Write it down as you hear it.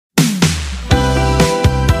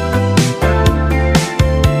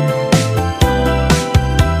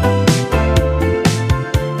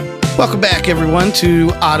Welcome back, everyone,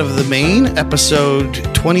 to Out of the Main, episode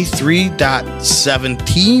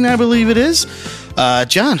 23.17, I believe it is.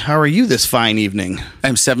 John, how are you this fine evening?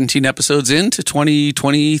 I'm 17 episodes into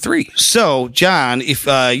 2023. So, John, if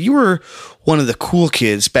you were one of the cool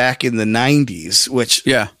kids back in the 90s, which,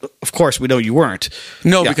 of course, we know you weren't.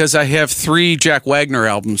 No, because I have 3 Jack Wagner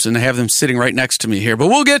albums, and I have them sitting right next to me here. But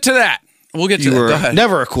we'll get to that. We'll get to that. You Go were ahead.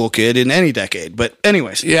 never a cool kid in any decade. But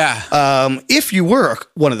anyways, if you were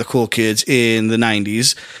one of the cool kids in the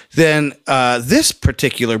 90s, then this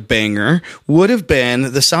particular banger would have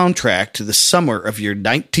been the soundtrack to the summer of your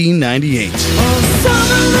 1998. Oh,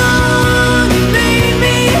 Summerlong, you made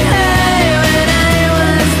me high when I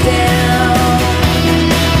was down.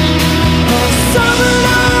 Oh,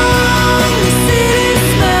 Summerlong, the city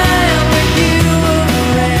smiled when you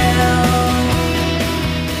were around.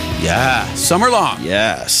 Yeah, Summerlong.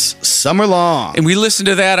 Yes, Summerlong. And we listened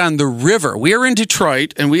to that on The River. We are in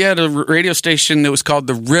Detroit, and we had a radio station that was called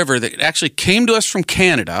The River that actually came to us from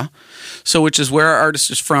Canada, so which is where our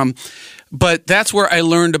artist is from. But that's where I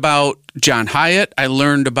learned about John Hyatt. I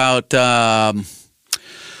learned about, what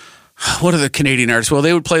are the Canadian artists? Well,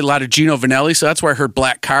 they would play a lot of Gino Vanelli, so that's where I heard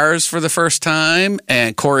Black Cars for the first time,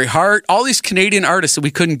 and Corey Hart, all these Canadian artists that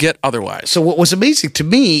we couldn't get otherwise. So what was amazing to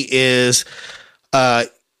me is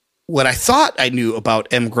what I thought I knew about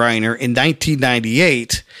M. Gryner in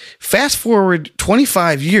 1998, fast forward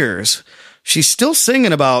 25 years, she's still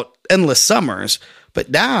singing about Endless Summers, but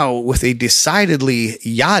now with a decidedly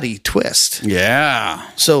yachty twist. Yeah.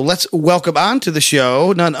 So let's welcome on to the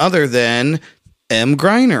show none other than M.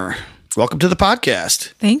 Gryner. Welcome to the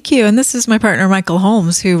podcast. Thank you. And this is my partner, Michael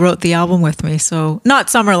Holmes, who wrote the album with me. So not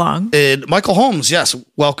Summerlong. And Michael Holmes, yes,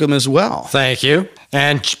 welcome as well. Thank you.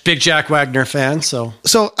 And big Jack Wagner fan, So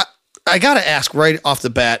I got to ask right off the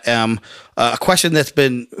bat, a question that's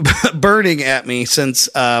been burning at me since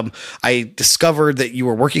I discovered that you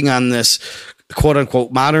were working on this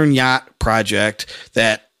quote-unquote modern yacht project,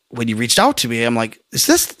 that when you reached out to me, I'm like, is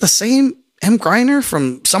this the same M. Gryner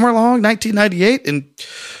from Summerlong 1998? And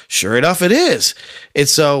sure enough, it is. And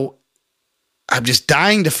so I'm just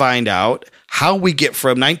dying to find out how we get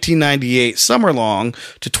from 1998 Summerlong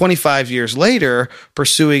to 25 years later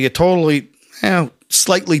pursuing a totally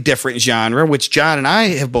slightly different genre, which John and I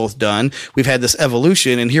have both done. We've had this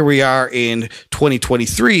evolution, and here we are in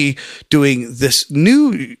 2023 doing this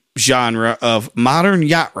new genre of modern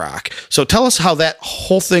yacht rock. So tell us how that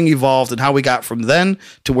whole thing evolved and how we got from then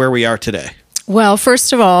to where we are today. Well,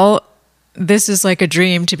 first of all, this is like a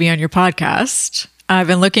dream to be on your podcast. I've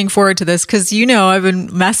been looking forward to this because, I've been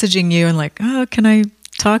messaging you and like, oh, can I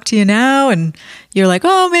talk to you now? And you're like,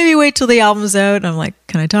 oh, maybe wait till the album's out. And I'm like,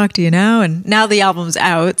 can I talk to you now? And now the album's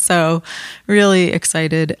out. So really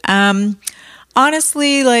excited.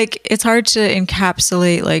 Honestly, like it's hard to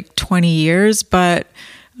encapsulate like 20 years, but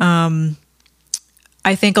I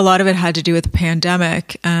think a lot of it had to do with the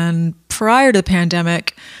pandemic. And prior to the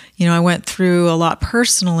pandemic, I went through a lot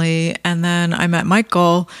personally. And then I met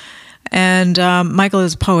Michael, and Michael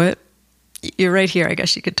is a poet. You're right here. I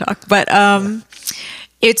guess you could talk. But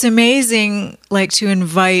it's amazing, like to have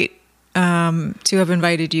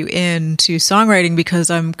invited you in to songwriting,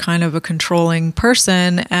 because I'm kind of a controlling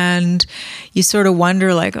person, and you sort of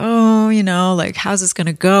wonder like, oh, like how's this going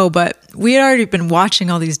to go? But we had already been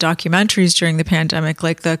watching all these documentaries during the pandemic,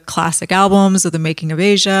 like the classic albums of The Making of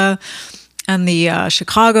Asia and the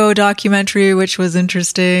Chicago documentary, which was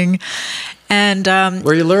interesting. And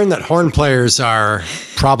where you learn that horn players are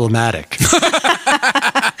problematic.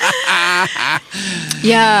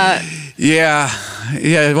 Yeah.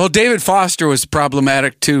 Well, David Foster was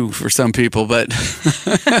problematic too for some people, but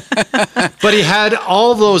but he had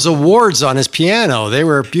all those awards on his piano. They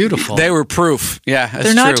were beautiful. They were proof. Yeah, that's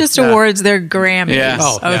they're not true. just awards; they're Grammys. Yeah.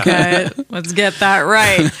 Oh, okay, let's get that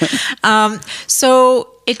right. So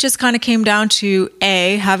it just kind of came down to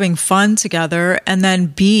A, having fun together, and then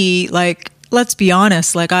B, like, let's be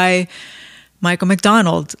honest, like Michael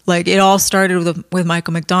McDonald, like it all started with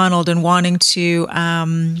Michael McDonald and wanting to,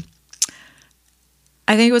 I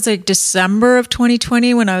think it was like December of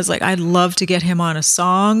 2020 when I was like, I'd love to get him on a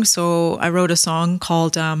song. So I wrote a song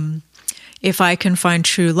called If I Can Find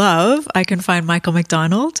True Love, I Can Find Michael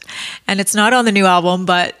McDonald. And it's not on the new album,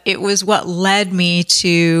 but it was what led me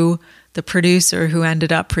to the producer who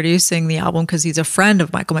ended up producing the album, because he's a friend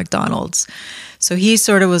of Michael McDonald's. So he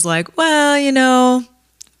sort of was like, well,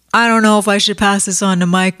 I don't know if I should pass this on to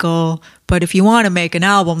Michael, but if you want to make an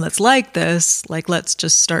album that's like this, like, let's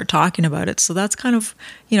just start talking about it. So that's kind of,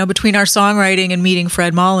 between our songwriting and meeting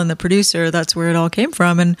Fred Mullen, the producer, that's where it all came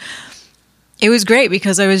from. And it was great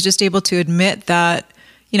because I was just able to admit that,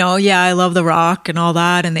 I love the rock and all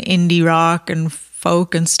that and the indie rock and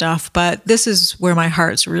folk and stuff, but this is where my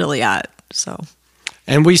heart's really at. So,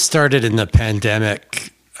 and we started in the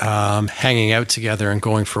pandemic, hanging out together and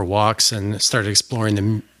going for walks, and started exploring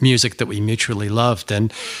the music that we mutually loved.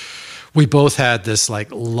 And we both had this like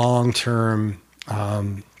long-term,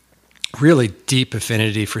 really deep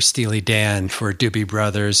affinity for Steely Dan, for Doobie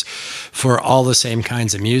Brothers, for all the same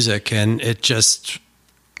kinds of music. And it just,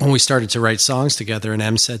 when we started to write songs together, and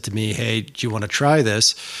Em said to me, "Hey, do you want to try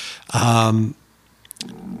this?"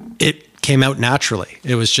 It came out naturally.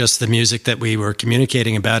 It was just the music that we were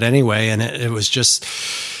communicating about anyway, and it was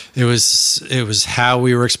how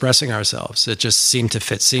we were expressing ourselves. It just seemed to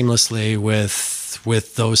fit seamlessly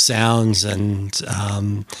with those sounds and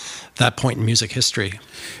that point in music history.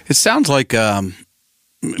 It sounds like,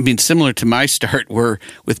 similar to my start, where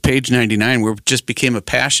with Page 99, where it just became a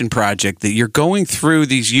passion project that you're going through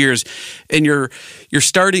these years, and you're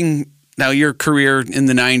starting now your career in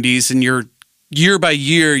the 90s, and you're year by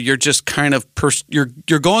year, you're just kind of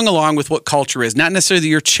you're going along with what culture is. Not necessarily that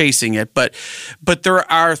you're chasing it, but there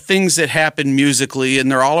are things that happen musically, and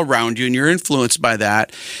they're all around you, and you're influenced by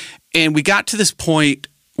that. And we got to this point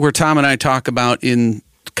where Tom and I talk about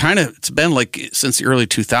it's been like since the early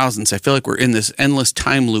 2000s. I feel like we're in this endless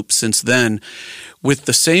time loop since then, with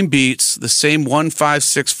the same beats, the same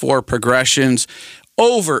 1-5-6-4 progressions,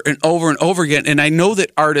 over and over and over again. And I know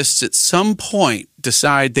that artists at some point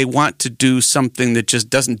decide they want to do something that just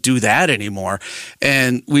doesn't do that anymore.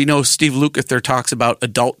 And we know Steve Lukather talks about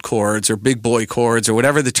adult chords or big boy chords or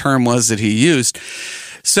whatever the term was that he used.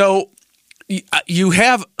 So you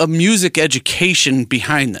have a music education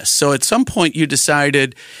behind this. So at some point you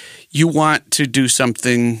decided you want to do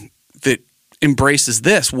something that embraces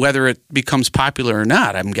this, whether it becomes popular or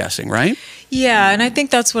not, I'm guessing, right? Yeah, and I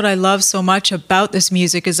think that's what I love so much about this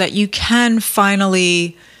music is that you can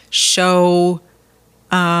finally show,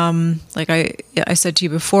 like I said to you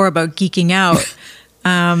before about geeking out.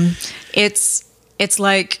 It's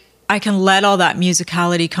like I can let all that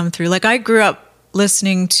musicality come through. Like I grew up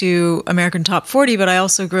listening to American Top 40, but I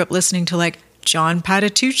also grew up listening to like John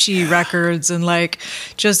Patitucci records and like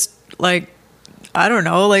just like, I don't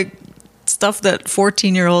know, like stuff that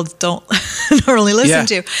 14-year-olds don't normally listen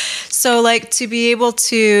to. So like to be able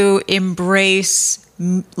to embrace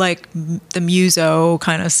like the muso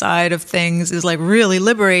kind of side of things is like really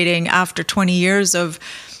liberating after 20 years of,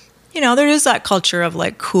 there is that culture of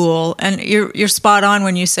like cool. And you're spot on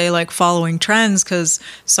when you say like following trends, because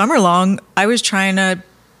Summerlong, I was trying to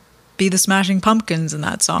be the Smashing Pumpkins in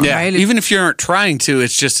that song, right? Even if you aren't trying to,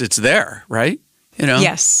 it's there, right?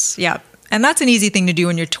 Yes, yeah. And that's an easy thing to do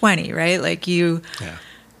when you're 20, right? Like you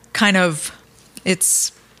kind of,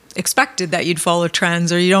 it's expected that you'd follow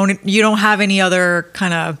trends, or you don't have any other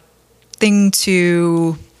kind of thing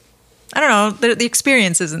to, I don't know, the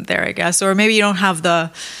experience isn't there, I guess. Or maybe you don't have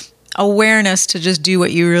the awareness to just do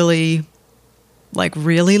what you really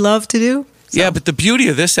love to do. So. Yeah, but the beauty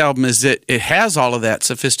of this album is that it has all of that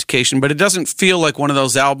sophistication, but it doesn't feel like one of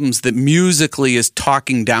those albums that musically is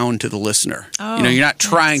talking down to the listener. Oh, you're not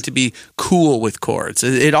trying to be cool with chords.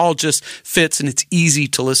 It all just fits, and it's easy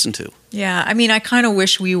to listen to. Yeah, I mean, I kind of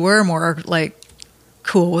wish we were more like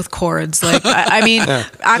cool with chords. Like,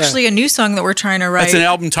 actually, a new song that we're trying to write. That's an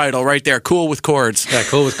album title right there. Cool with chords. Yeah,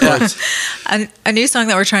 cool with chords. A new song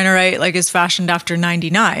that we're trying to write like is fashioned after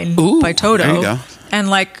 99 by Toto. There you go. And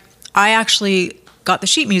like, I actually got the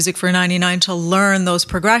sheet music for 99 to learn those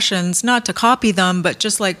progressions, not to copy them, but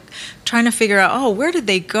just like trying to figure out, where did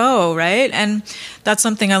they go, right? And that's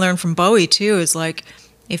something I learned from Bowie too, is like,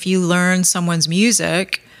 if you learn someone's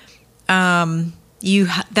music, you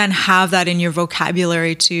then have that in your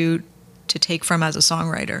vocabulary to take from as a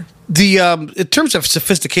songwriter. In terms of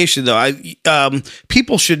sophistication, though,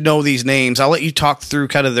 people should know these names. I'll let you talk through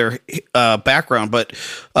kind of their background, but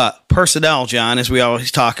personnel, John, as we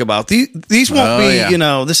always talk about, these won't be,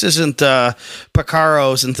 this isn't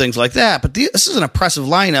Picaros and things like that, but this is an impressive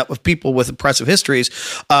lineup of people with impressive histories.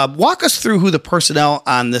 Walk us through who the personnel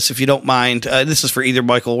on this, if you don't mind. This is for either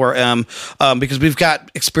Michael or Em, because we've got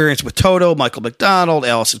experience with Toto, Michael McDonald,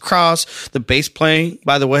 Alison Krauss. The bass playing,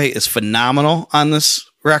 by the way, is phenomenal on this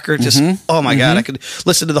record. Just oh my god, I could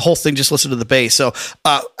listen to the whole thing, just listen to the bass. So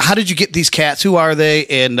how did you get these cats? Who are they?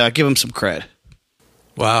 And give them some cred.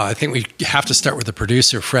 Wow, I think we have to start with the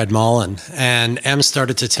producer, Fred Mullen. And Em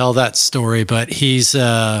started to tell that story, but he's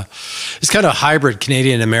kind of a hybrid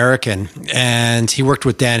Canadian-American, and he worked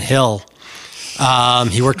with Dan Hill.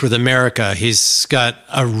 He worked with America. He's got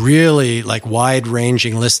a really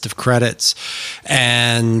wide-ranging list of credits.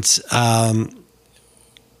 And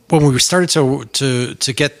when we started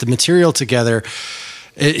to get the material together,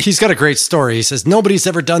 he's got a great story. He says, nobody's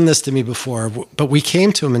ever done this to me before. But we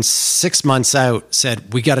came to him and 6 months out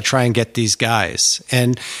said, we got to try and get these guys.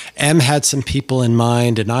 And M had some people in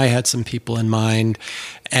mind, and I had some people in mind,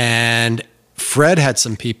 and Fred had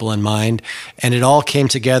some people in mind, and it all came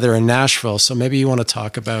together in Nashville. So maybe you want to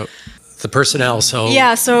talk about the personnel. So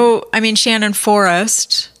Shannon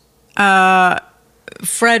Forrest,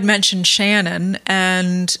 Fred mentioned Shannon,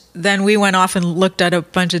 and then we went off and looked at a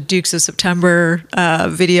bunch of Dukes of September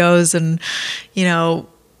videos and,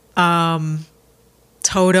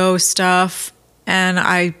 Toto stuff. And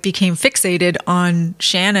I became fixated on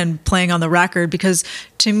Shannon playing on the record because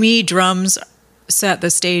to me, drums set the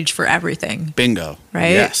stage for everything. Bingo.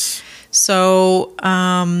 Right? Yes. So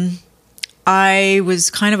I was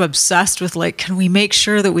kind of obsessed with can we make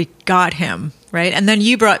sure that we got him? Right. And then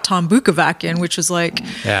you brought Tom Bukovac in, which was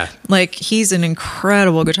he's an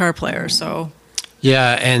incredible guitar player. So,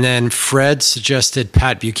 yeah. And then Fred suggested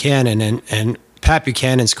Pat Buchanan, and Pat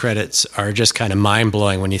Buchanan's credits are just kind of mind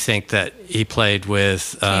blowing when you think that he played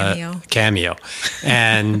with Cameo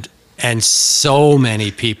and so many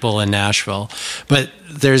people in Nashville. But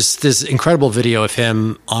there's this incredible video of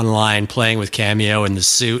him online playing with Cameo in the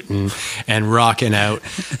suit and rocking out.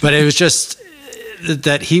 But it was just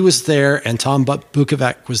that he was there, and Tom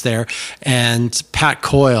Bukovac was there, and Pat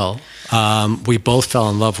Coyle, we both fell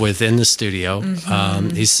in love with in the studio. Mm-hmm.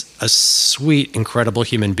 He's a sweet, incredible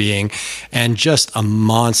human being, and just a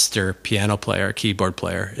monster piano player, keyboard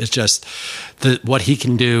player. It's just what he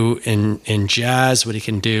can do in jazz, what he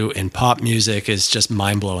can do in pop music is just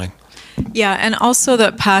mind-blowing. Yeah, and also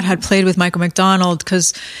that Pat had played with Michael McDonald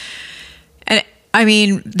because...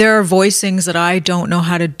 there are voicings that I don't know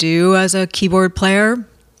how to do as a keyboard player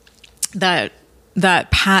that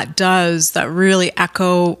Pat does that really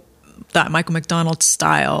echo that Michael McDonald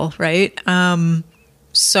style, right?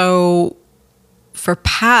 So for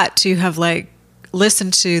Pat to have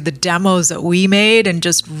listened to the demos that we made and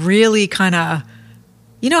just really kind of,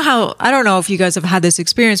 how, I don't know if you guys have had this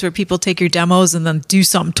experience where people take your demos and then do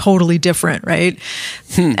something totally different, right?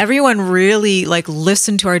 Everyone really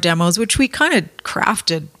listened to our demos, which we kind of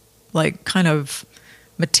crafted kind of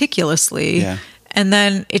meticulously. Yeah. And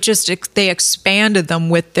then they expanded them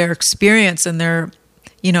with their experience and their,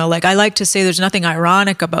 I like to say there's nothing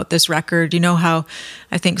ironic about this record. You know how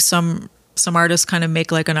I think some artists kind of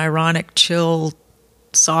make an ironic, chill,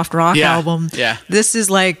 soft rock album. Yeah. This is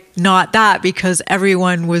not that because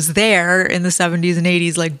everyone was there in the 70s and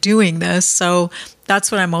 80s doing this. So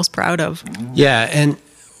that's what I'm most proud of. Yeah, and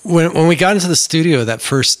when we got into the studio that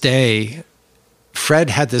first day, Fred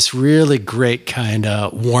had this really great kind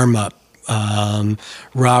of warm-up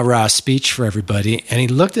rah-rah speech for everybody, and he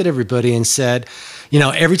looked at everybody and said,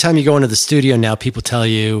 every time you go into the studio now, people tell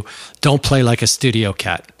you, don't play like a studio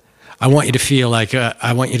cat. I want you to feel like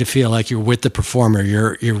you're with the performer,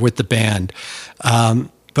 you're with the band.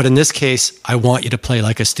 But in this case, I want you to play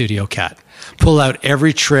like a studio cat. Pull out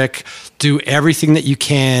every trick, do everything that you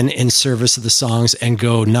can in service of the songs, and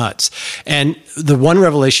go nuts. And the one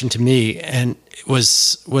revelation to me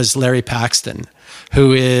was Larry Paxton,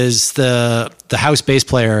 who is the house bass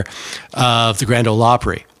player of the Grand Ole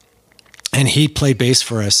Opry. And he played bass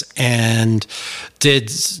for us and did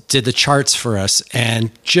the charts for us and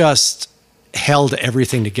just held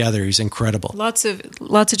everything together. He's incredible. Lots of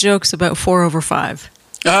jokes about 4/5.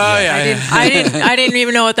 Oh yeah. I didn't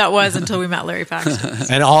even know what that was until we met Larry Paxton.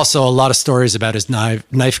 And also a lot of stories about his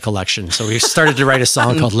knife collection. So we started to write a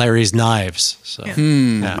song called Larry's Knives. So I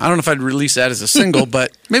don't know if I'd release that as a single,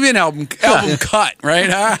 but maybe an album cut, right?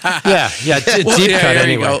 Deep cut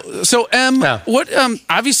anyway. Go. So what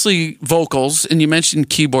obviously vocals, and you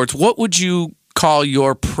mentioned keyboards. What would you call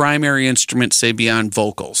your primary instrument, say beyond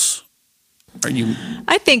vocals?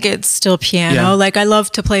 I think it's still piano. Yeah. I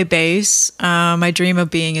love to play bass. I dream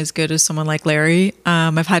of being as good as someone like Larry.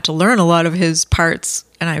 I've had to learn a lot of his parts,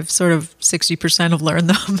 and I've sort of 60% have learned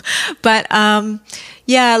them. But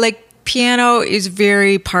piano is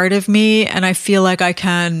very part of me, and I feel like I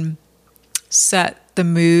can set the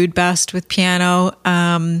mood best with piano.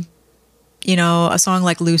 A song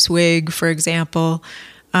like Loose Wig, for example,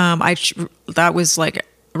 that was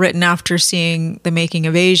written after seeing The Making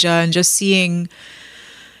of Asia and just seeing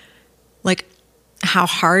how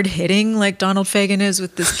hard hitting Donald Fagen is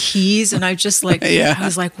with his keys. And I just I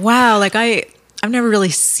was wow, I've never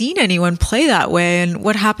really seen anyone play that way. And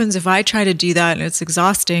what happens if I try to do that? And it's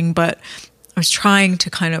exhausting, but I was trying to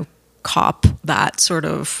kind of cop that sort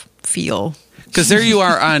of feel. Because there you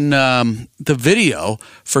are on the video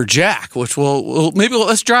for Jack, which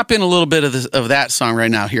let's drop in a little bit of that song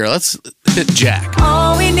right now. Here, let's hit Jack.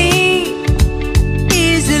 All we need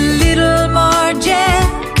is a little more jazz.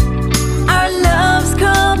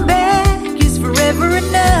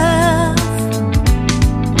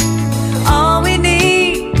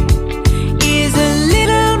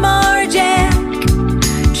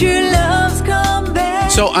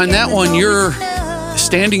 on that one, you're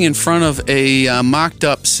standing in front of a mocked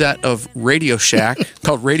up set of Radio Shack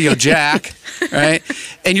called Radio Jack, right?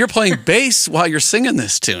 And you're playing bass while you're singing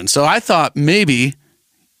this tune. So I thought maybe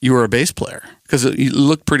you were a bass player because you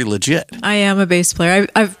look pretty legit. I am a bass player.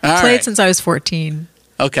 I've played since I was 14.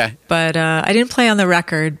 Okay. But I didn't play on the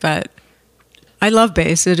record, but I love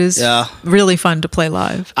bass. It is really fun to play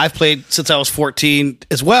live. I've played since I was 14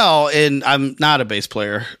 as well, and I'm not a bass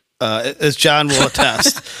player, as John will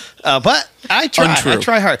attest. But I try. Untrue. I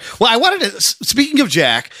try hard. Well, I wanted to, speaking of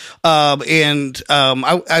Jack, I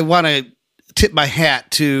want to tip my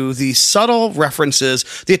hat to the subtle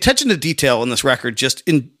references, the attention to detail in this record, just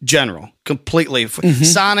in general, completely.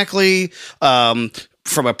 Sonically,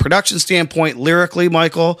 from a production standpoint, lyrically,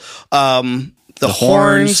 Michael, the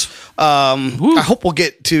horns. I hope we'll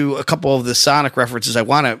get to a couple of the sonic references I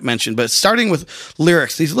want to mention, but starting with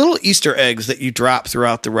lyrics, these little Easter eggs that you drop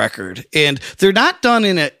throughout the record, and they're not done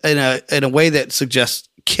in a way that suggests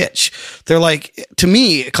kitsch. They're like, to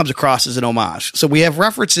me, it comes across as an homage. So we have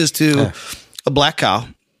references to a black cow,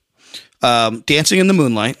 Dancing in the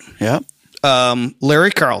Moonlight,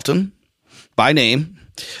 Larry Carlton by name.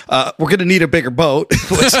 We're going to need a bigger boat,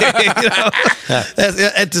 which,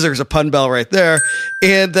 that deserves a pun bell right there.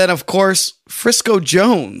 And then, of course, Frisco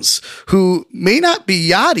Jones, who may not be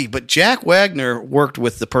Yachty, but Jack Wagner worked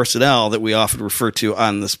with the personnel that we often refer to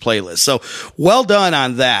on this playlist. So well done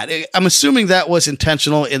on that. I'm assuming that was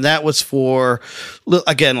intentional, and that was for,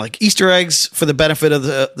 again, like Easter eggs for the benefit of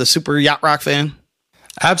the super yacht rock fan.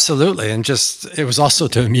 Absolutely. And just, it was also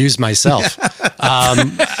to amuse myself.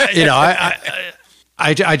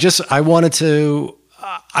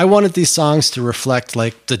 I wanted these songs to reflect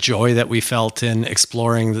like the joy that we felt in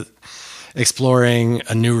exploring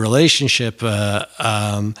a new relationship.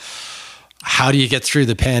 How do you get through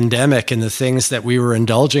the pandemic and the things that we were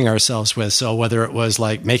indulging ourselves with? So whether it was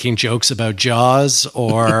like making jokes about Jaws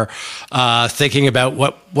or thinking about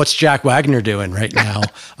what's Jack Wagner doing right now,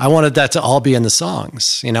 I wanted that to all be in the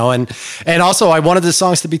songs, and also I wanted the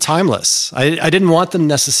songs to be timeless. I didn't want them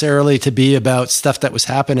necessarily to be about stuff that was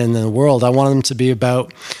happening in the world. I wanted them to be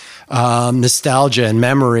about nostalgia and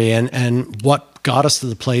memory and what got us to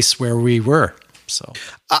the place where we were. So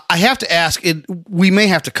I have to ask, we may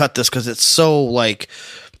have to cut this because it's so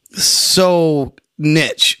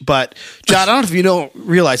niche, but John, I don't know if you don't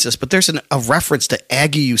realize this, but there's a reference to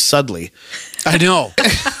Aggie U. Sudley. I know.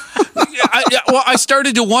 I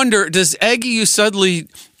started to wonder, does Aggie U. Sudley,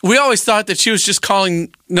 we always thought that she was just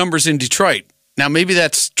calling numbers in Detroit. Now, maybe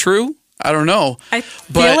that's true. I don't know. I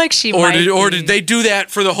feel like she might be. Or did they do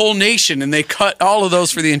that for the whole nation and they cut all of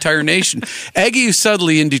those for the entire nation? Aggie U.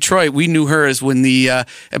 Sudley in Detroit, we knew her as when they'd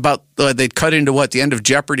cut into the end of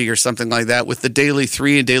Jeopardy or something like that with the Daily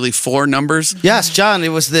 3 and Daily 4 numbers. Yes, John, it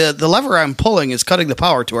was the lever I'm pulling is cutting the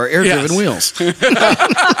power to our air-driven wheels.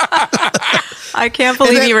 I can't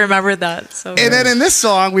believe you remembered that. So then in this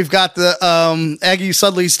song, we've got the Aggie U.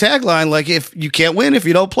 Sudley's tagline, like, if you can't win if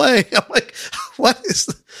you don't play. I'm like, what is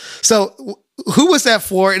this? So who was that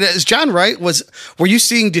for? And is John right? Were you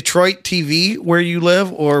seeing Detroit TV where you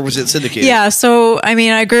live, or was it syndicated? Yeah. So, I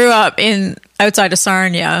mean, I grew up outside of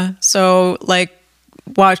Sarnia. So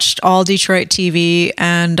watched all Detroit TV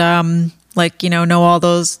and, know all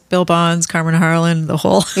those Bill Bonds, Carmen Harlan, the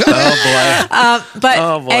whole. Oh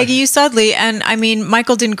boy. Aggie U. Sudley. And I mean,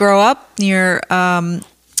 Michael didn't grow up near,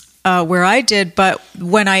 where I did, but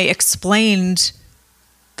when I explained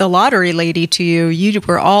the lottery lady to you, you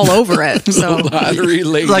were all over it. So lottery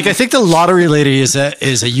lady. Like, I think the lottery lady is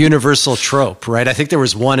a universal trope, right? I think there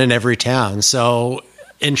was one in every town. So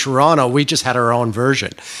in Toronto, we just had our own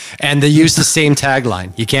version, and they used the same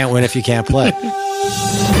tagline: "You can't win if you can't play."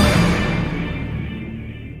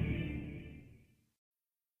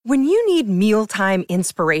 When you need mealtime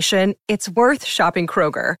inspiration, it's worth shopping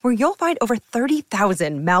Kroger, where you'll find over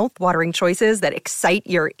 30,000 mouth-watering choices that excite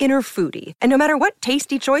your inner foodie. And no matter what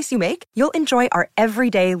tasty choice you make, you'll enjoy our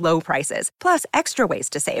everyday low prices, plus extra ways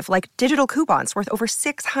to save, like digital coupons worth over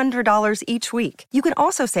 $600 each week. You can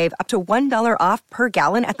also save up to $1 off per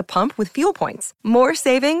gallon at the pump with fuel points. More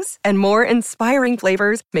savings and more inspiring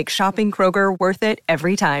flavors make shopping Kroger worth it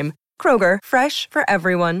every time. Kroger, fresh for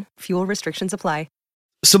everyone. Fuel restrictions apply.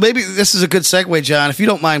 So maybe this is a good segue, John, if you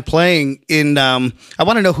don't mind playing in, I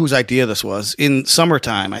want to know whose idea this was, in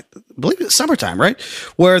Summertime. I believe it's Summertime, right?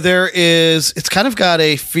 Where it's kind of got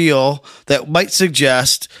a feel that might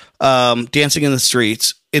suggest Dancing in the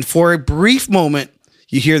Streets. And for a brief moment,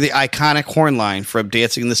 you hear the iconic horn line from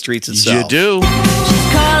Dancing in the Streets itself. You do.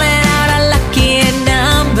 She's calling out our lucky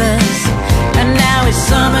numbers, and now it's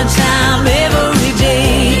summertime every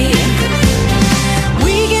day.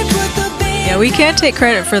 we we can't take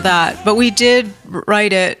credit for that, but we did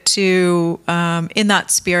write it to in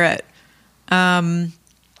that spirit.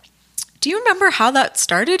 Do you remember how that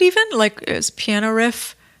started? Even like it was piano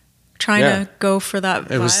riff, trying to go for that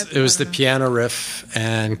vibe. It was the piano riff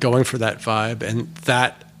and going for that vibe, and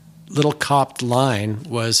that little copped line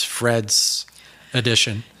was Fred's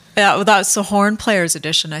addition. Yeah, well, that's the horn player's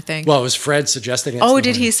edition, I think. Well, it was Fred suggesting it. Oh,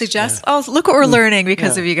 did he suggest? Yeah. Oh, look what we're learning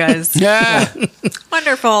because of you guys. Yeah.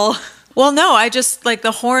 Wonderful. Well, no, I just like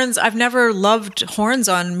the horns. I've never loved horns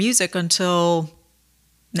on music until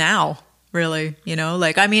now, really. You know,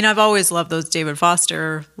 like, I mean, I've always loved those David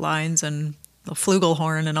Foster lines and the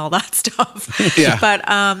flugelhorn and all that stuff. Yeah. But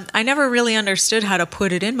I never really understood how to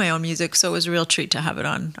put it in my own music, so it was a real treat to have it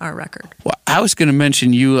on our record. Well, I was going to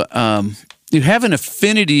mention you have an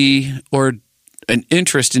affinity or an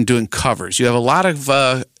interest in doing covers. You have a lot of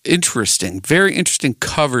very interesting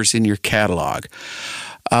covers in your catalog.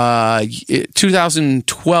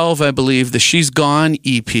 2012, I believe, the She's Gone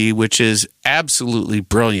EP, which is absolutely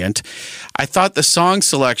brilliant. I thought the song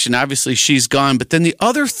selection, obviously She's Gone, but then the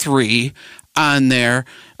other three on there,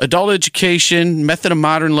 Adult Education, Method of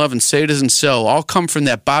Modern Love, and Say It Isn't So, all come from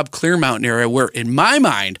that Bob Clearmountain era where, in my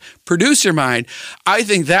mind, producer mind, I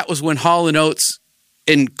think that was when Hall & Oates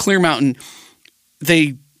and Clearmountain,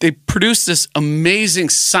 they produced this amazing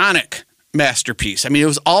sonic masterpiece. I mean, it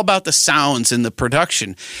was all about the sounds and the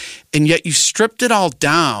production, and yet you stripped it all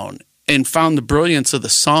down and found the brilliance of the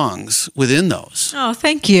songs within those. Oh,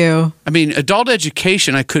 thank you. I mean, Adult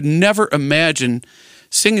Education, I could never imagine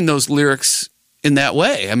singing those lyrics in that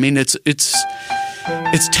way. I mean, it's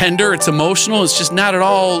tender, it's emotional, it's just not at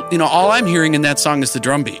all, all I'm hearing in that song is the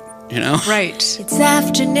drum beat, Right. It's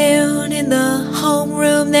afternoon in the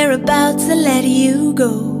homeroom, they're about to let you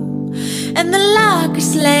go. And the locker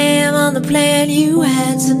slam on the plan you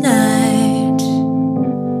had tonight.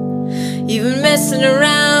 You've been messing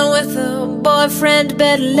around with a boyfriend,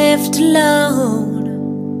 better left alone.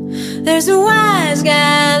 There's a wise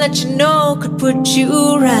guy that you know could put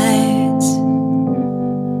you right.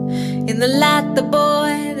 In the light, the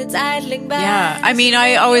boy that's idling by. Yeah, I mean,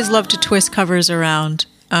 I always love to twist covers around.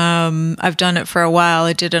 I've done it for a while.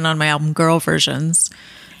 I did it on my album Girl Versions.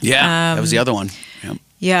 Yeah, that was the other one. Yeah.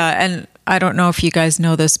 Yeah, and I don't know if you guys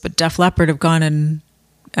know this, but Def Leppard have gone and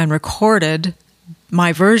recorded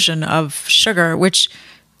my version of Sugar, which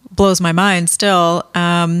blows my mind still.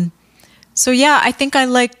 So yeah, I think I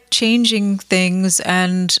like changing things,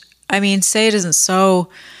 and I mean, Say It Isn't So,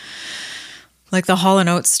 like the Hall &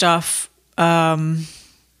 Oates stuff,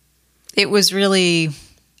 it was really,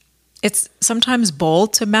 it's sometimes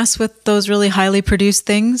bold to mess with those really highly produced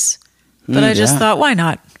things, but I just thought, why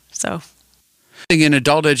not? So in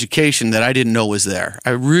Adult Education that I didn't know was there. I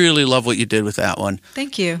really love what you did with that one.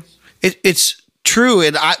 Thank you. It's true.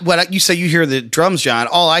 And what you say, you hear the drums, John,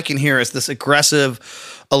 all I can hear is this aggressive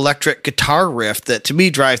electric guitar riff that to me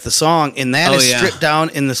drives the song, and that is stripped down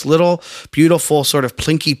in this little beautiful sort of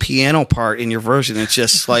plinky piano part in your version. It's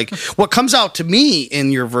just like what comes out to me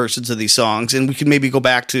in your versions of these songs, and we can maybe go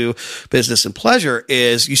back to Business and Pleasure,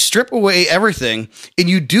 is you strip away everything and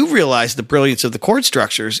you do realize the brilliance of the chord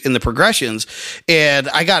structures in the progressions. And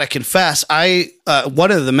I gotta confess, one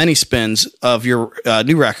of the many spins of your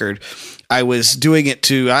new record, I was doing it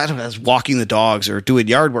to, I don't know, I was walking the dogs or doing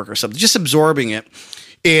yard work or something, just absorbing it.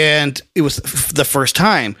 And it was the first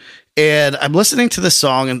time. And I'm listening to the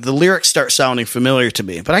song and the lyrics start sounding familiar to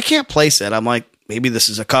me, but I can't place it. I'm like, maybe this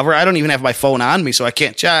is a cover. I don't even have my phone on me, so I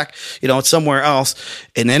can't check. It's somewhere else.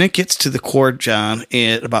 And then it gets to the chord, John,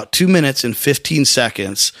 in about 2 minutes and 15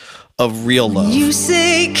 seconds of Real Love. You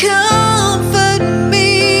say, comfort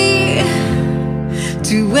me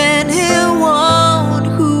to anyone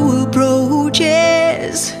who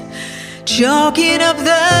approaches, chalking up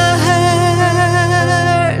the hurts.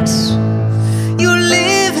 You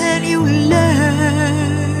live and you learn.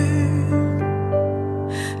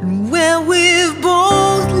 Well, we've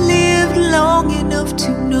both lived long enough to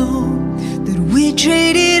know that we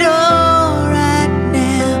traded all right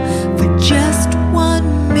now for just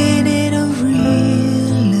 1 minute of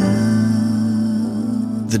real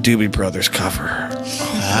love. The Doobie Brothers cover.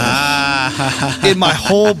 And my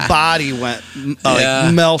whole body went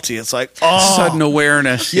melty. It's like, sudden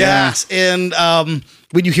awareness. Yes. And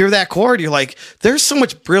when you hear that chord, you're like, there's so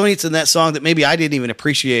much brilliance in that song that maybe I didn't even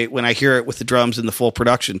appreciate when I hear it with the drums and the full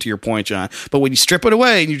production, to your point, John. But when you strip it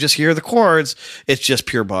away and you just hear the chords, it's just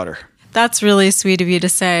pure butter. That's really sweet of you to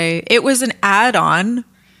say. It was an add-on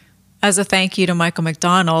as a thank you to Michael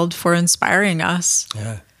McDonald for inspiring us.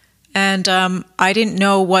 Yeah. And I didn't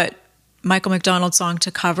know what Michael McDonald song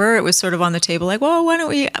to cover. It was sort of on the table, like, well, why don't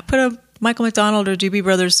we put a Michael McDonald or Doobie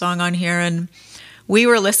Brothers song on here, and we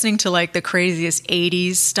were listening to like the craziest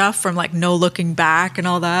 80s stuff from like No Looking Back and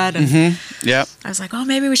all that. And Yeah. I was like, oh,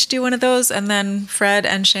 maybe we should do one of those. And then Fred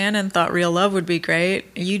and Shannon thought Real Love would be great.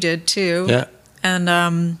 You did too. Yeah.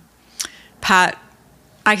 And Pat,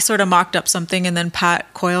 I sort of mocked up something, and then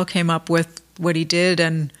Pat Coyle came up with what he did,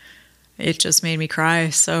 and it just made me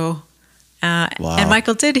cry. So, and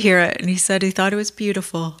Michael did hear it, and he said he thought it was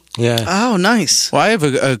beautiful. Yeah. Oh, nice. Well, I have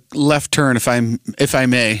a left turn, if I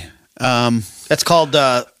may. That's called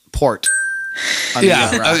port.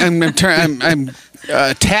 I'm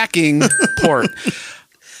attacking port.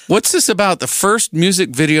 What's this about? The first music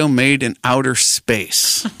video made in outer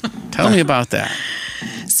space. Tell me about that.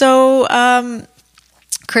 So,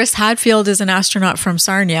 Chris Hadfield is an astronaut from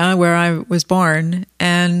Sarnia, where I was born.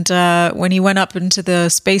 And when he went up into the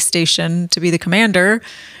space station to be the commander,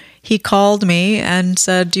 he called me and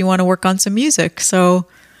said, do you want to work on some music? So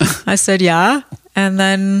I said, yeah. And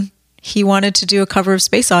then he wanted to do a cover of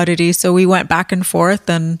Space Oddity. So we went back and forth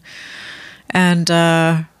and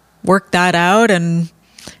worked that out. And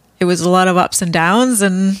it was a lot of ups and downs.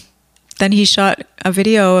 And then he shot a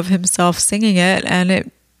video of himself singing it, and it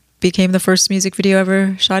became the first music video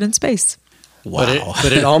ever shot in space. Wow.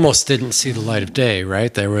 But it almost didn't see the light of day,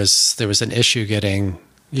 right? There was an issue getting.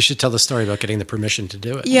 You should tell the story about getting the permission to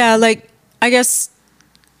do it. Yeah, like I guess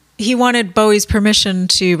he wanted Bowie's permission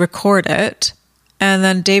to record it, and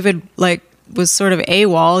then David like was sort of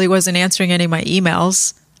AWOL. He wasn't answering any of my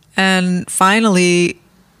emails, and finally,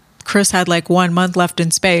 Chris had like 1 month left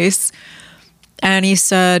in space. And he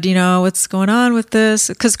said, you know, what's going on with this?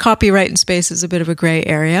 Because copyright in space is a bit of a gray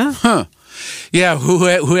area. Huh. Yeah, who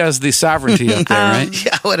has the sovereignty up there, right?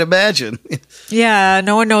 Yeah, I would imagine. Yeah,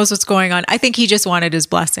 no one knows what's going on. I think he just wanted his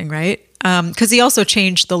blessing, right? Because he also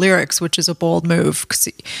changed the lyrics, which is a bold move. 'Cause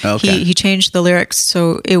he changed the lyrics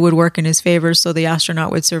so it would work in his favor, so the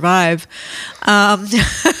astronaut would survive. But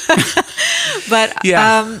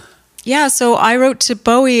Yeah. So I wrote to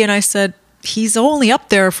Bowie and I said, he's only up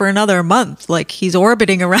there for another month. Like, he's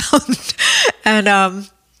orbiting around. And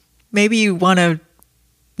maybe you want to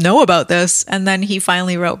know about this. And then he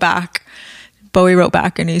finally wrote back. Bowie wrote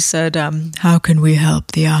back and he said, how can we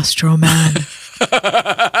help the Astro Man?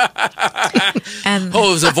 And it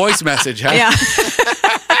was a voice message, huh? yeah.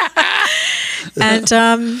 And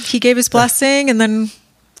he gave his blessing and then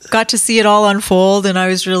got to see it all unfold. And I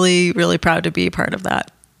was really, really proud to be a part of that.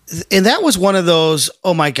 And that was one of those,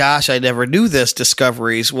 oh my gosh, I never knew this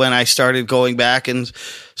discoveries when I started going back and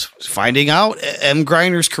finding out M.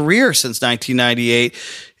 Gryner's career since 1998.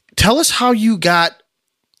 Tell us how you got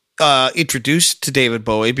introduced to David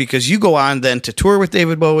Bowie, because you go on then to tour with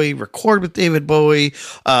David Bowie, record with David Bowie.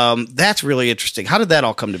 That's really interesting. How did that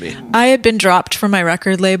all come to be? I had been dropped from my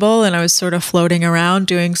record label and I was sort of floating around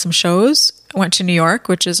doing some shows. I went to New York,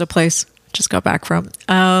 which is a place I just got back from.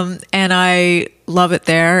 And I love it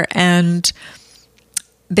there. And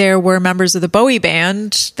there were members of the Bowie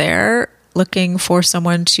band there looking for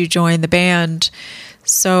someone to join the band.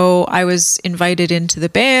 So I was invited into the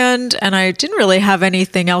band and I didn't really have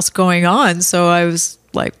anything else going on. So I was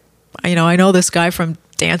like, you know, I know this guy from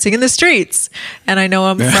Dancing in the Streets and I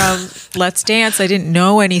know him from Let's Dance. I didn't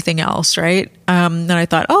know anything else, right? And I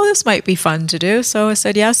thought, oh, this might be fun to do. So I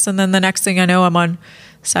said yes. And then the next thing I know, I'm on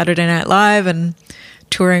Saturday Night Live and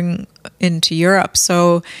touring into Europe.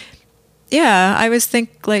 So yeah, I always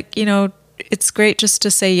think like, you know, it's great just to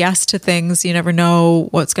say yes to things. You never know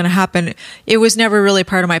what's going to happen. It was never really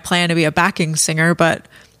part of my plan to be a backing singer, but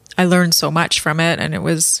I learned so much from it. And it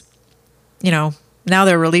was, you know, now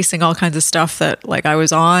they're releasing all kinds of stuff that like I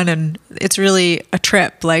was on, and it's really a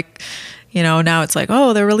trip. Like, you know, now it's like,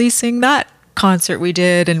 oh, they're releasing that concert we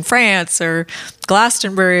did in France or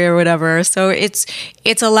Glastonbury or whatever. So it's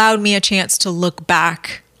allowed me a chance to look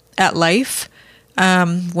back at life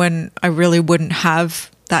when I really wouldn't have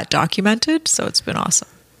that documented. So it's been awesome.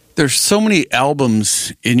 There's so many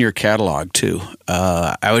albums in your catalog too.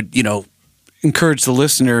 I would, you know, encourage the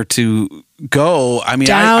listener to go. I mean,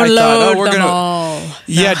 I thought, we're gonna all.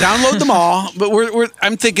 Yeah, download them all. But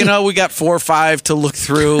I'm thinking, we got 4 or 5 to look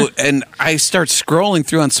through, and I start scrolling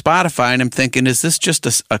through on Spotify, and I'm thinking, is this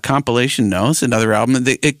just a compilation? No, it's another album.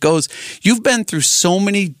 It goes. You've been through so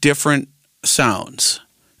many different sounds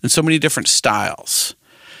and so many different styles.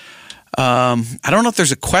 I don't know if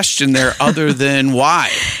there's a question there other than why.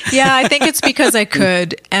 Yeah, I think it's because I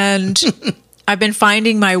could, and I've been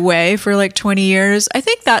finding my way for like 20 years. I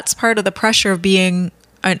think that's part of the pressure of being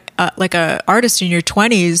like a artist in your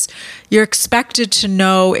 20s. You're expected to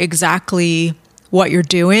know exactly what you're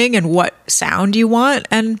doing and what sound you want.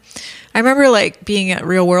 And I remember like being at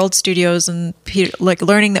Real World Studios and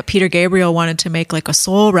learning that Peter Gabriel wanted to make like a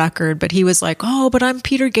soul record, but he was like, oh, but I'm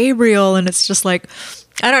Peter Gabriel. And it's just like,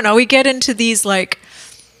 I don't know. We get into these like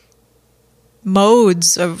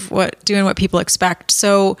modes of doing what people expect.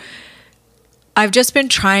 So I've just been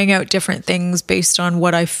trying out different things based on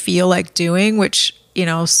what I feel like doing, which,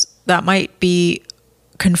 that might be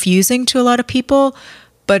confusing to a lot of people,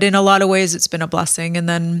 but in a lot of ways it's been a blessing. And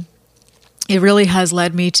then it really has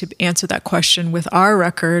led me to answer that question with our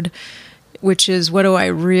record, which is, what do I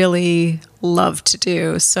really love to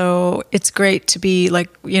do? So it's great to be like,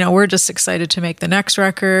 we're just excited to make the next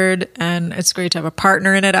record, and it's great to have a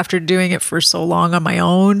partner in it after doing it for so long on my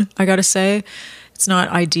own. I got to say, it's not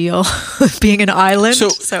ideal being an island.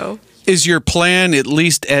 So is your plan, at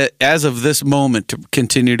least as of this moment, to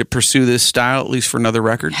continue to pursue this style, at least for another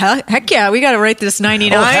record? Heck yeah. We got to write this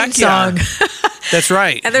 99 song. Yeah. That's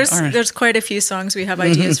right. And there's quite a few songs we have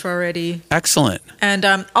ideas for already. Excellent.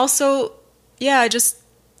 And also, yeah, just,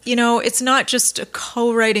 it's not just a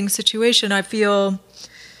co-writing situation. I feel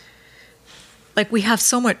like we have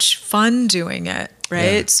so much fun doing it,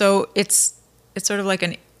 right? Yeah. So it's sort of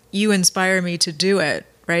like you inspire me to do it.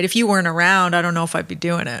 Right. If you weren't around, I don't know if I'd be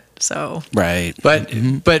doing it. So right. But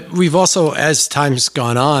we've also, as time's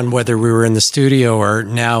gone on, whether we were in the studio or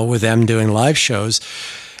now with them doing live shows,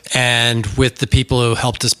 and with the people who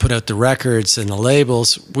helped us put out the records and the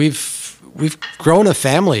labels, we've grown a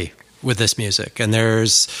family with this music. And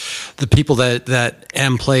there's the people that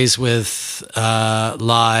M plays with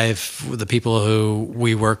live, the people who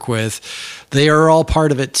we work with, they are all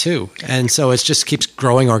part of it too. And so it just keeps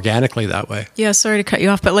growing organically that way. Yeah, sorry to cut you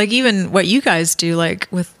off, but like even what you guys do, like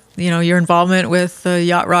with, your involvement with the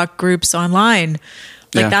yacht rock groups online,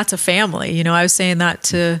 like that's a family. I was saying that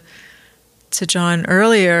to John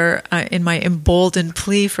earlier in my emboldened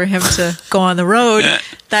plea for him to go on the road,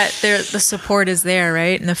 that the support is there,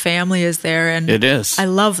 right? And the family is there. And it is. I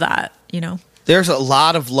love that, There's a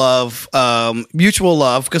lot of love, mutual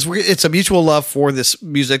love, because it's a mutual love for this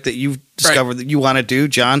music that you've discovered that you want to do.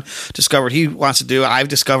 John discovered he wants to do. I've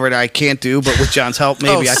discovered I can't do, but with John's help,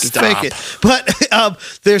 maybe I can fake it. But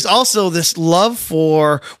there's also this love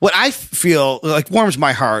for what I feel like warms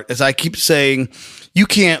my heart, as I keep saying, you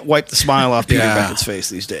can't wipe the smile off Peter Beckett's face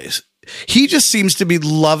these days. He just seems to be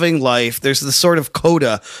loving life. There's this sort of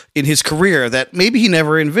coda in his career that maybe he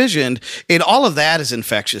never envisioned. And all of that is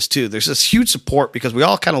infectious too. There's this huge support because we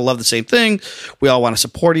all kind of love the same thing. We all want to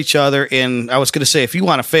support each other. And I was going to say, if you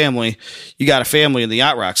want a family, you got a family in the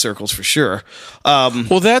yacht rock circles for sure.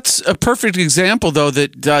 Well, that's a perfect example, though,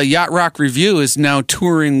 that Yacht Rock Review is now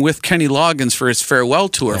touring with Kenny Loggins for his farewell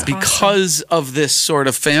tour because of this sort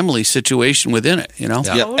of family situation within it, Yeah,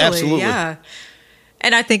 Totally, absolutely. Yeah.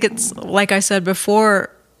 And I think it's, like I said before,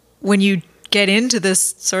 when you get into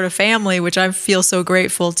this sort of family, which I feel so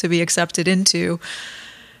grateful to be accepted into,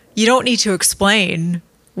 you don't need to explain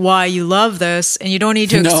why you love this, and you don't need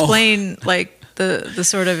to explain like the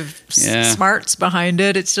sort of smarts behind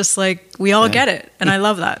it. It's just like we all get it, and I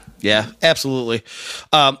love that. Yeah, absolutely.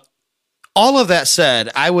 All of that said,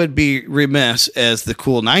 I would be remiss as the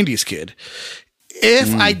cool 90s kid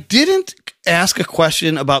if I didn't ask a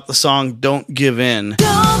question about the song Don't Give In.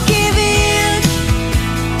 Don't give in.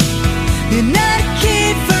 You're not a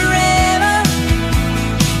kid forever.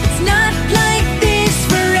 It's not like this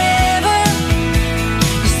forever.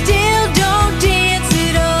 You still don't dance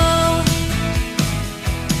at all.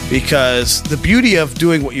 Because the beauty of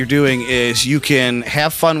doing what you're doing is you can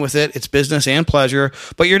have fun with it. It's business and pleasure,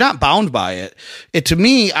 but you're not bound by it. To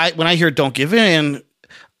me, when I hear Don't Give In,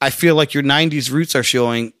 I feel like your 90s roots are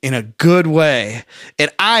showing in a good way. And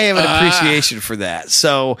I have an appreciation for that.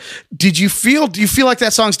 So do you feel like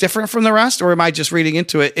that song's different from the rest, or am I just reading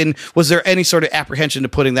into it? And was there any sort of apprehension to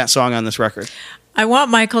putting that song on this record? I want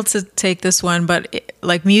Michael to take this one, but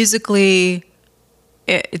like musically,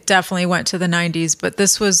 it definitely went to the 90s, but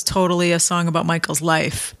this was totally a song about Michael's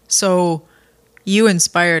life. So you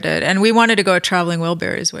inspired it, and we wanted to go a Traveling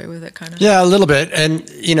Wilburys way with it, kind of. Yeah, a little bit. And,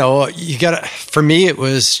 for me, it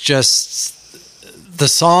was just the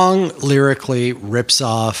song lyrically rips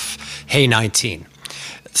off Hey 19.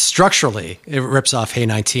 Structurally, it rips off Hey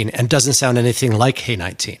 19 and doesn't sound anything like Hey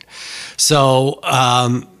 19. So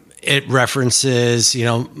it references,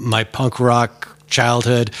 my punk rock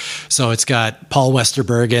childhood. So it's got Paul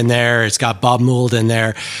Westerberg in there, it's got Bob Mould in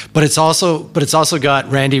there, but it's also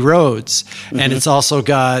got Randy Rhoads, and it's also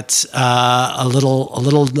got a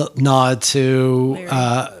little nod to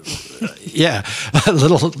a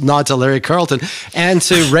little nod to Larry Carlton and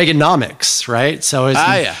to Reaganomics, right? So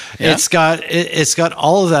it's got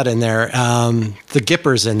all of that in there. The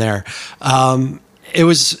Gippers in there.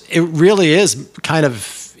 it really is kind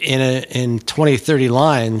of in 20, 30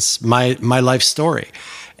 lines, my life story.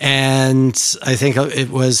 And I think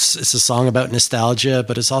it's a song about nostalgia,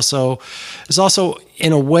 but it's also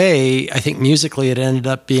in a way, I think musically it ended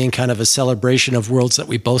up being kind of a celebration of worlds that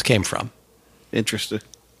we both came from. Interesting.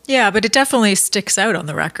 Yeah, but it definitely sticks out on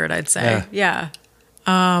the record, I'd say. Yeah.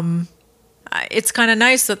 It's kind of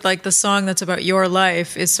nice that like the song that's about your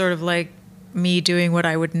life is sort of like me doing what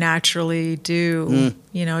I would naturally do,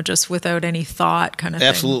 just without any thought kind of thing.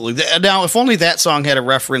 Absolutely. Now, if only that song had a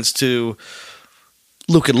reference to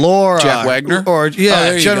Luke and Laura, Jack Wagner, or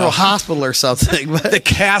General Hospital or something. But the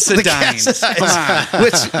Cassadines,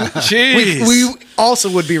 which we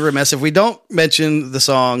also would be remiss if we don't mention the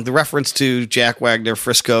song, the reference to Jack Wagner,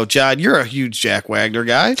 Frisco. John, you're a huge Jack Wagner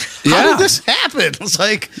guy. How did this happen? It's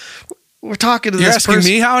like we're talking to You're this asking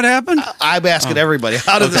person. me how it happened? I'm asking everybody.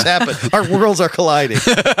 How did this happen? Our worlds are colliding.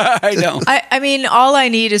 I know. I mean, All I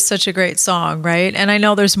Need is such a great song, right? And I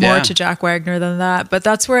know there's more to Jack Wagner than that, but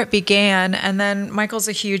that's where it began. And then Michael's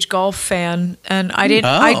a huge golf fan, and I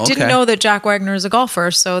didn't know that Jack Wagner is a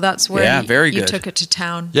golfer, so that's where you took it to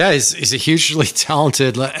town. Yeah, he's a hugely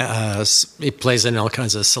talented. He plays in all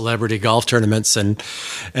kinds of celebrity golf tournaments and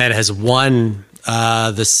has won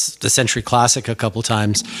the Century Classic a couple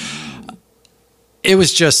times. It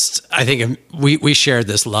was just, I think we shared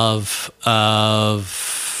this love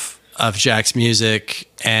of Jack's music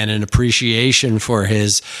and an appreciation for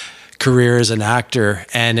his career as an actor,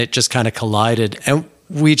 and it just kind of collided, and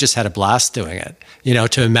we just had a blast doing it.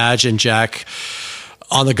 To imagine Jack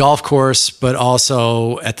on the golf course, but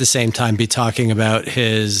also at the same time be talking about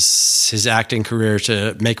his acting career,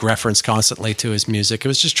 to make reference constantly to his music. It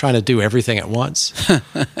was just trying to do everything at once.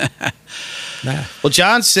 Yeah. Well,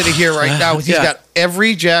 John's sitting here right now. He's got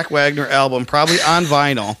every Jack Wagner album, probably on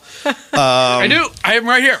vinyl. I do. I have them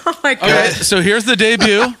right here. Oh my God. Okay, so here's the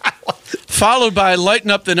debut, followed by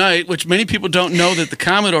Lighten Up the Night, which many people don't know that the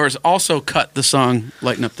Commodores also cut the song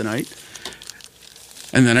Lighten Up the Night.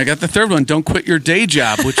 And then I got the third one, Don't Quit Your Day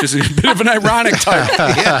Job, which is a bit of an ironic title.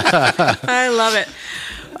 I love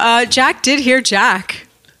it. Jack did hear Jack.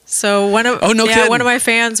 So one of my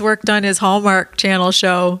fans worked on his Hallmark Channel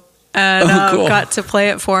show and got to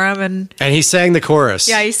play it for him. And he sang the chorus.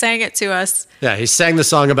 Yeah, he sang it to us. Yeah, he sang the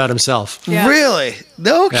song about himself. Yeah. Really?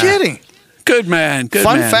 No kidding. Good man.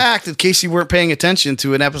 Fun fact, in case you weren't paying attention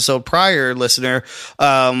to an episode prior, listener,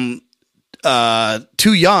 Too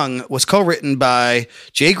Young was co-written by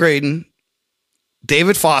Jay Graydon,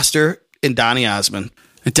 David Foster, and Donny Osmond.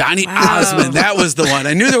 Donny Osmond, that was the one.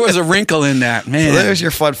 I knew there was a wrinkle in that, man. So there's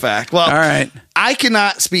your fun fact. Well, all right. I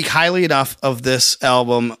cannot speak highly enough of this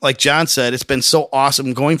album. Like John said, it's been so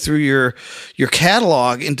awesome going through your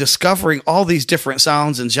catalog and discovering all these different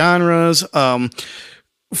sounds and genres.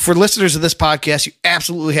 For listeners of this podcast, you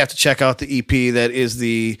absolutely have to check out the EP that is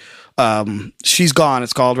the She's Gone,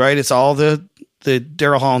 it's called, right? It's all the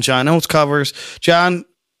Daryl Hall and John Oates covers. John,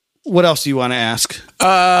 what else do you want to ask?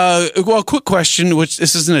 Well, quick question, which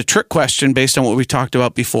this isn't a trick question based on what we talked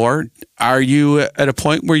about before. Are you at a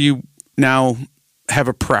point where you now have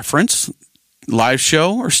a preference, live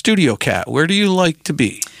show or studio cat? Where do you like to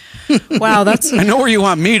be? Wow, I know where you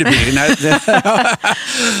want me to be.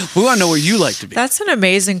 We want to know where you like to be. That's an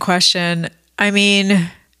amazing question. I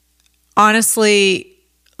mean, honestly,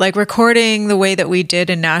 like recording the way that we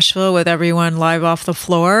did in Nashville with everyone live off the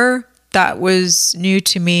floor, that was new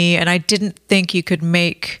to me, and I didn't think you could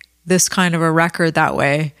make this kind of a record that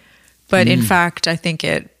way. But in fact, I think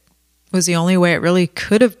it was the only way it really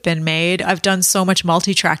could have been made. I've done so much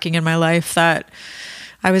multi-tracking in my life that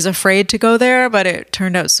I was afraid to go there, but it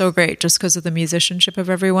turned out so great just because of the musicianship of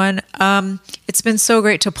everyone. It's been so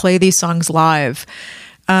great to play these songs live.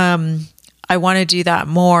 I want to do that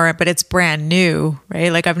more, but it's brand new,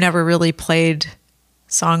 right? Like I've never really played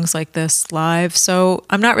songs like this live. So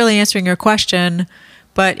I'm not really answering your question,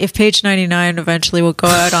 but if Page 99 eventually will go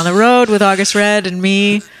out on the road with August Red and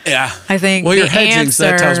me, I think your hedging, so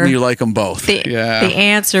that tells me you like them both. The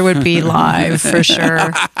answer would be live for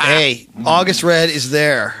sure. Hey, August Red is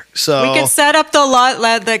there. So we could set up the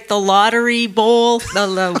lottery bowl.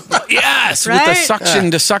 Yes, right? with the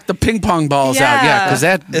suction to suck the ping pong balls out. Yeah,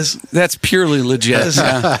 because that's purely legit.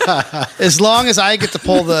 As long as I get to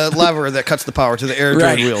pull the lever that cuts the power to the air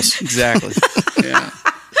drive wheels. Exactly. Yeah.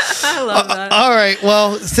 I love that. All right.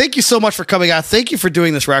 Well, thank you so much for coming on. Thank you for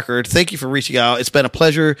doing this record. Thank you for reaching out. It's been a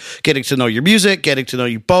pleasure getting to know your music, getting to know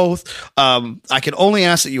you both. I can only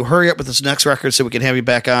ask that you hurry up with this next record so we can have you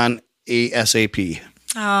back on ASAP.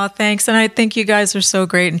 Oh, thanks. And I think you guys are so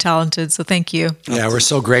great and talented. So thank you. Yeah, we're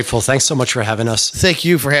so grateful. Thanks so much for having us. Thank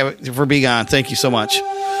you for being on. Thank you so much.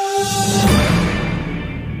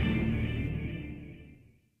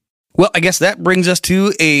 Well, I guess that brings us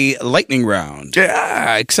to a lightning round.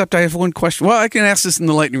 Yeah, except I have one question. Well, I can ask this in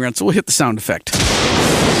the lightning round, so we'll hit the sound effect. Good,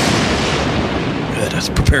 I was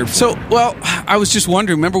prepared for So, well, I was just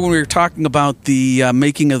wondering, remember when we were talking about the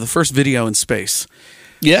making of the first video in space?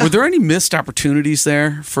 Yeah. Were there any missed opportunities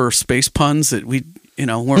there for space puns that we,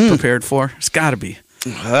 weren't prepared for? There's got to be.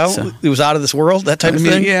 Well, it was out of this world, that type of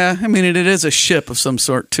thing? Yeah, it is a ship of some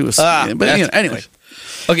sort, too. But anyway.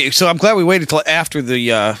 Okay, so I'm glad we waited till after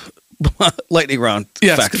the lightning round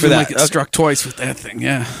fact for that. Get struck twice with that thing,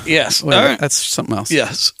 yeah. Yes. Well, all right. that's something else.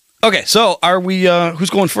 Yes. Okay, so are we, who's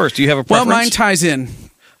going first? Do you have a preference? Well, mine ties in.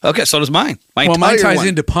 Okay, so does mine. Mine ties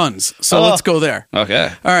into puns, so let's go there.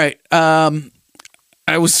 Okay. All right.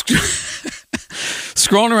 I was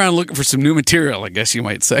scrolling around looking for some new material, I guess you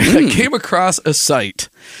might say. I came across a site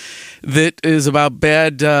that is about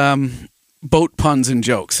bad boat puns and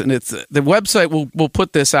jokes. And it's the website, we'll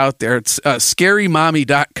put this out there. It's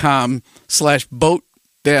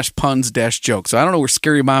scarymommy.com/boat-puns-jokes. So I don't know where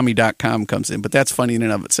scarymommy.com comes in, but that's funny in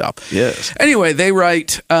and of itself. Yes. Anyway, they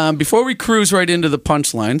write, before we cruise right into the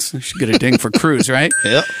punchlines, we should get a ding for cruise, right?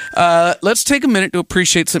 Yep. Let's take a minute to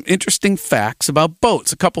appreciate some interesting facts about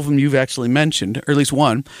boats. A couple of them you've actually mentioned, or at least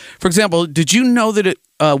one. For example, did you know that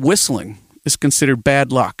whistling is considered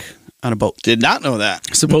bad luck on a boat? Did not know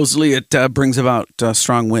that. Supposedly it brings about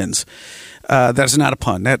strong winds. That's not a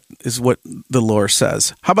pun. That is what the lore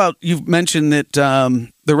says. How about you've mentioned that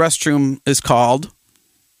the restroom is called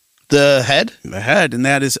The Head? the Head, and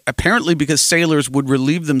that is apparently because sailors would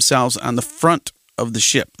relieve themselves on the front of the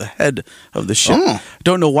ship, the head of the ship. Oh.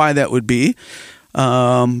 Don't know why that would be.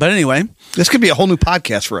 But anyway, This could be a whole new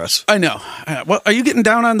podcast for us. I know. Well, are you getting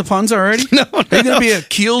down on the puns already? No. Are you going to be a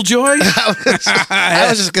killjoy? I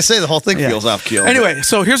was just going to say the whole thing feels off keel. Anyway,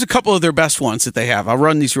 so here's a couple of their best ones that they have. I'll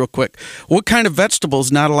run these real quick. What kind of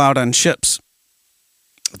vegetables not allowed on ships?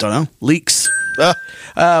 I don't know. Leeks.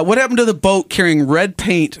 What happened to the boat carrying red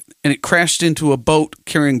paint and it crashed into a boat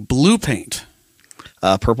carrying blue paint?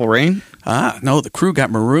 Purple Rain? No, the crew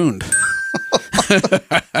got marooned.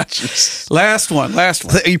 Last one.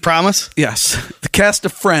 You promise? Yes. The cast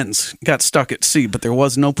of Friends got stuck at sea, but there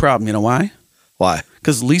was no problem. You know why? Why?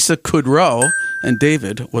 Because Lisa could row and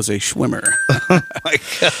David was a schwimmer. My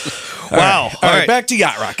God. Wow. All right, back to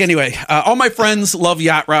Yacht Rock. Anyway, all my friends love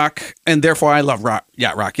Yacht Rock, and therefore I love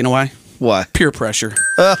Yacht Rock. You know why? Why? Peer pressure.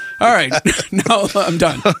 All right. No, I'm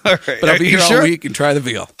done. All right. But I'll be here all week and try the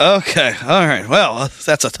veal. Okay. All right. Well,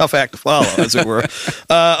 that's a tough act to follow, as it were.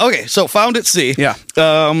 Okay. So found at sea. Yeah.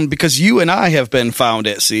 Because you and I have been found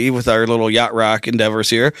at sea with our little Yacht Rock endeavors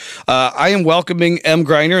here. I am welcoming M.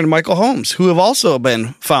 Gryner and Michael Holmes, who have also been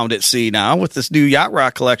found at sea now with this new Yacht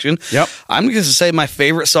Rock collection. Yep. I'm going to say my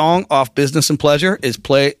favorite song off Business and Pleasure is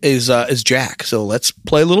Jack. So let's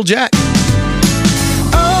play a little Jack.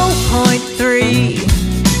 0.3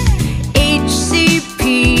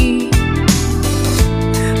 HCP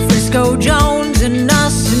Frisco Jones and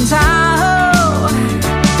Austin Tahoe.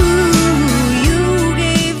 Ooh, you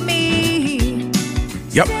gave me.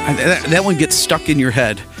 Yep. That one gets stuck in your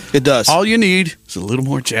head. It does. All you need is a little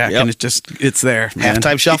more Jack, and it's there, man.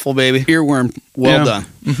 Halftime shuffle, baby. Earworm. Well done.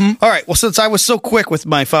 Mm-hmm. All right. Well, since I was so quick with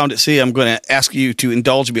my found at sea, I'm going to ask you to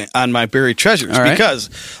indulge me on my buried treasures because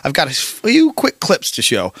I've got a few quick clips to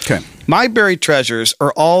show. Okay. My buried treasures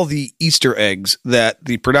are all the Easter eggs that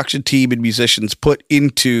the production team and musicians put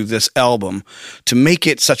into this album to make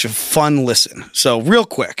it such a fun listen. So real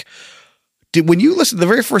quick, when you listen, the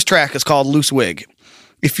very first track is called Loose Wig.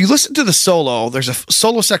 If you listen to the solo, there's a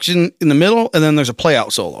solo section in the middle, and then there's a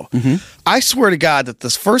play-out solo. Mm-hmm. I swear to God that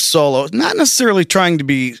this first solo is not necessarily trying to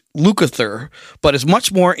be Lukather, but is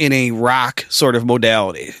much more in a rock sort of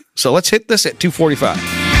modality. So let's hit this at 2:45.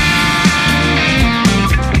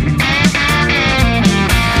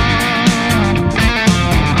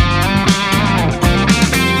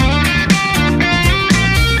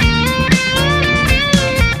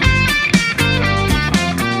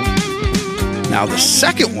 Now, the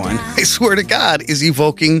second one, I swear to God, is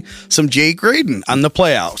evoking some Jay Graydon on the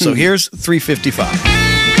playout. So here's 3:55.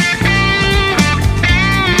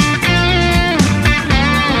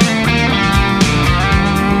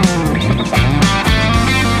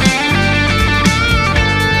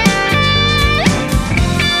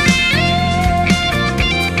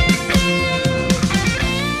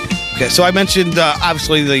 Okay, so I mentioned,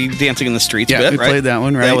 obviously, the Dancing in the Streets bit, right? We played that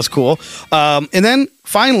one, right? That was cool. And then,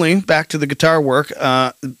 finally, back to the guitar work,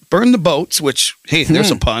 Burn the Boats, which, hey, there's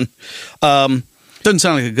a pun. Doesn't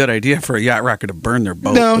sound like a good idea for a yacht rocker to burn their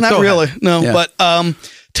boat. No, not really. Ahead. No, Yeah. but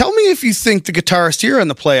tell me if you think the guitarist here on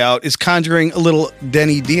the playout is conjuring a little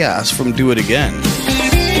Denny Diaz from Do It Again.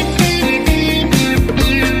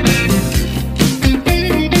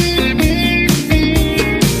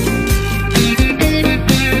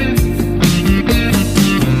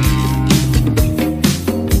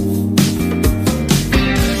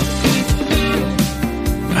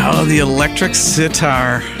 electric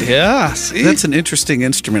sitar. Yeah, see? That's an interesting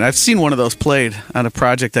instrument. I've seen one of those played on a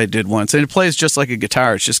project I did once, and it plays just like a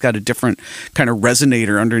guitar. It's just got a different kind of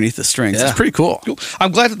resonator underneath the strings. Yeah. It's pretty cool.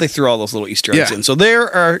 I'm glad that they threw all those little Easter eggs Yeah. in. So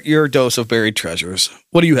there are your dose of buried treasures.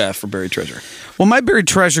 What do you have for buried treasure? Well, my buried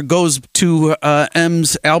treasure goes to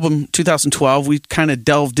M's album 2012. We kind of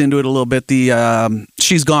delved into it a little bit. The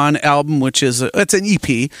She's Gone album, which is it's an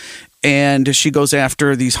EP, and she goes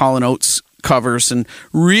after these Hall & Oates covers and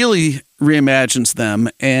really reimagines them.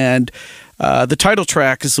 And the title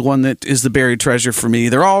track is the one that is the buried treasure for me.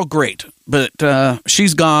 They're all great, but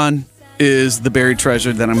She's Gone is the buried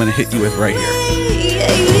treasure that I'm going to hit you with right here.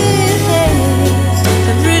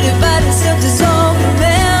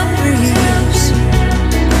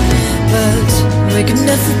 We can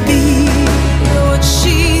never be what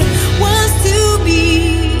she wants to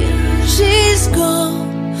be. She's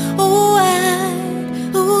gone. Oh, I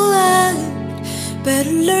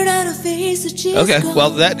better learn how to face it. She's Okay, gone.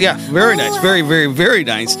 well, very nice. Very, very, very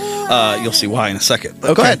nice. You'll see why in a second.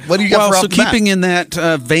 But Go ahead. What do you got well, for off so the bat? keeping in that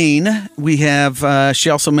vein, we have,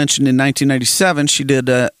 she also mentioned in 1997, she did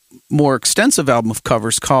a more extensive album of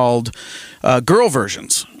covers called Girl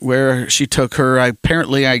Versions, where she took her,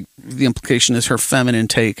 the implication is her feminine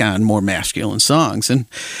take on more masculine songs. And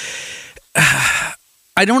I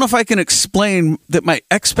don't know if I can explain that my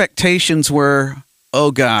expectations were,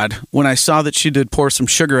 oh God, when I saw that she did Pour Some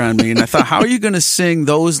Sugar on Me, and I thought, how are you going to sing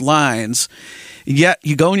those lines? Yet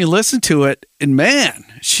you go and you listen to it, and man,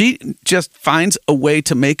 she just finds a way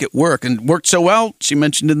to make it work, and worked so well. She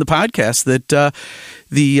mentioned in the podcast that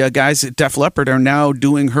the guys at Def Leppard are now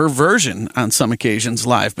doing her version on some occasions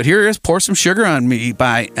live. But here is Pour Some Sugar on Me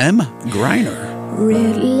by M. Gryner.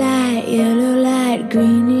 Red light, yellow light,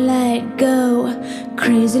 green light, go.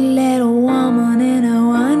 Crazy little woman in a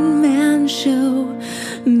one-man show.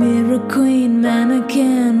 Mirror queen,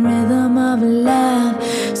 mannequin, rhythm of love.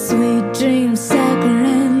 Sweet dreams, Sacker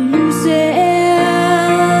and Luciana.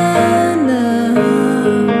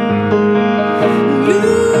 You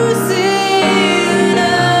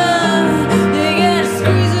gotta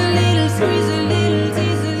squeeze a little,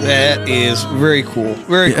 tease a little. That is very cool.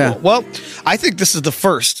 Very cool. Well, I think this is the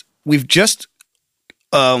first. We've just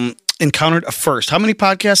encountered a first. How many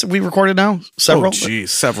podcasts have we recorded now? Several? Oh,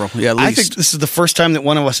 geez, several. Yeah, at least. I think this is the first time that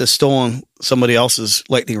one of us has stolen somebody else's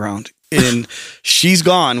lightning round. And She's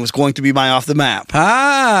Gone was going to be my off the map. So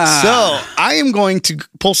I am going to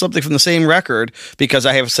pull something from the same record because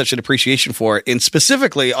I have such an appreciation for it. And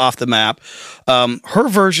specifically off the map, her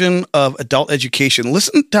version of Adult Education.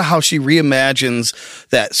 Listen to how she reimagines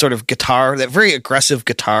that sort of guitar, that very aggressive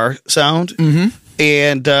guitar sound. Mm-hmm.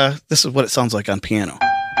 And this is what it sounds like on piano.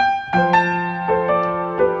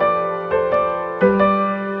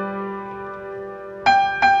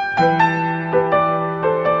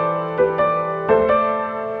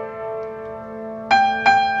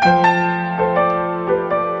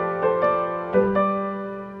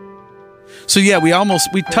 So yeah, we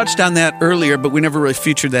touched on that earlier, but we never really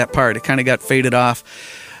featured that part. It kind of got faded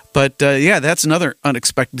off. But yeah, that's another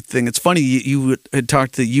unexpected thing. It's funny you had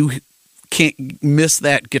talked that you can't miss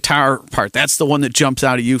that guitar part. That's the one that jumps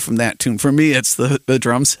out of you from that tune. For me, it's the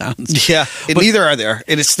drum sounds. Yeah, and neither are there,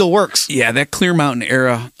 and it still works. Yeah, that Clear Mountain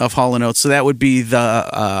era of Hall & Oates. So that would be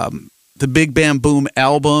the Big Bam Boom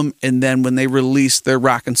album, and then when they released their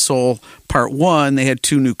Rock and Soul Part 1, they had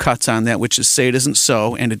two new cuts on that, which is Say It Isn't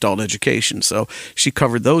So and Adult Education. So she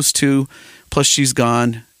covered those two, plus She's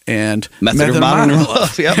Gone and Method of Modern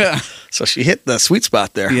Love. Yep. Yeah. So she hit the sweet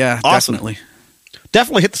spot there. Yeah, awesome.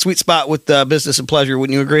 definitely Hit the sweet spot with Business and Pleasure,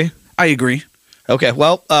 wouldn't you agree? I agree. Okay,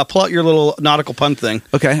 well, pull out your little nautical pun thing.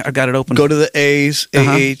 Okay, I got it open. Go to the A's,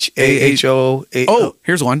 A-H, A-H-O. Oh,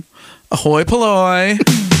 here's one. Ahoy polloi.